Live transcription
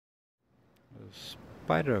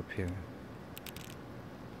Spider up here.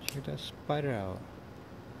 Check that spider out.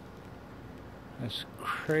 That's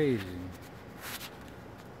crazy.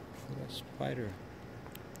 Look at that spider.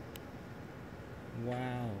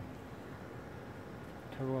 Wow.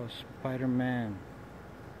 Talk about Spider-Man.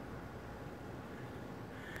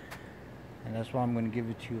 And that's why I'm gonna give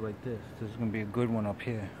it to you like this. This is gonna be a good one up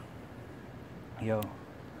here. Yo,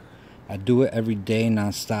 I do it every day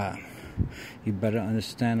non-stop. You better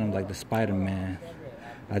understand I'm like the Spider-Man.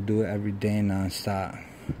 I do it every day non-stop.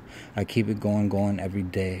 I keep it going every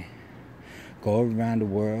day. Go around the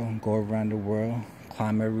world,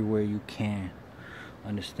 climb everywhere you can.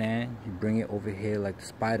 Understand? You bring it over here like the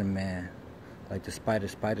Spider-Man. Like the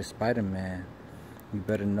Spider-Man. You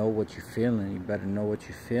better know what you're feeling. You better know what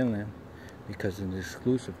you're feeling. Because it's an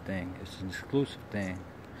exclusive thing. It's an exclusive thing.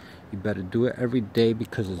 You better do it every day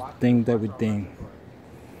because it's the things that we think.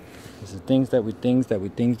 It's the things that we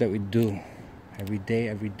do. Every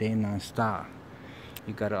day, non-stop.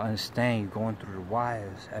 You gotta understand, you're going through the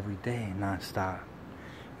wires every day, non-stop.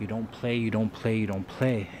 You don't play.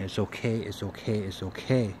 It's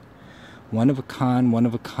okay. One of a kind.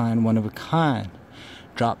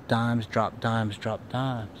 Drop dimes. Do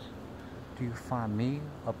you find me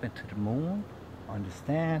up into the moon?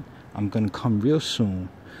 Understand? I'm gonna come real soon.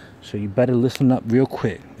 So you better listen up real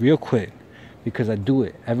quick. Because I do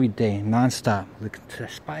it every day, non-stop. Look at the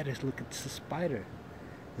spiders, look at the spider.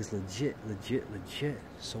 It's legit.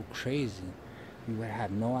 So crazy. You would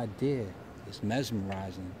have no idea. It's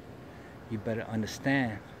mesmerizing. You better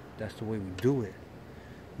understand. That's the way we do it.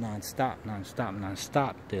 Non-stop.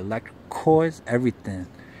 The electric cords, everything.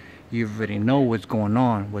 You already know what's going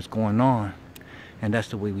on. And that's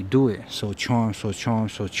the way we do it. So charm. So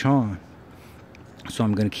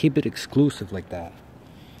I'm gonna keep it exclusive like that.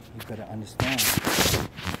 You better understand.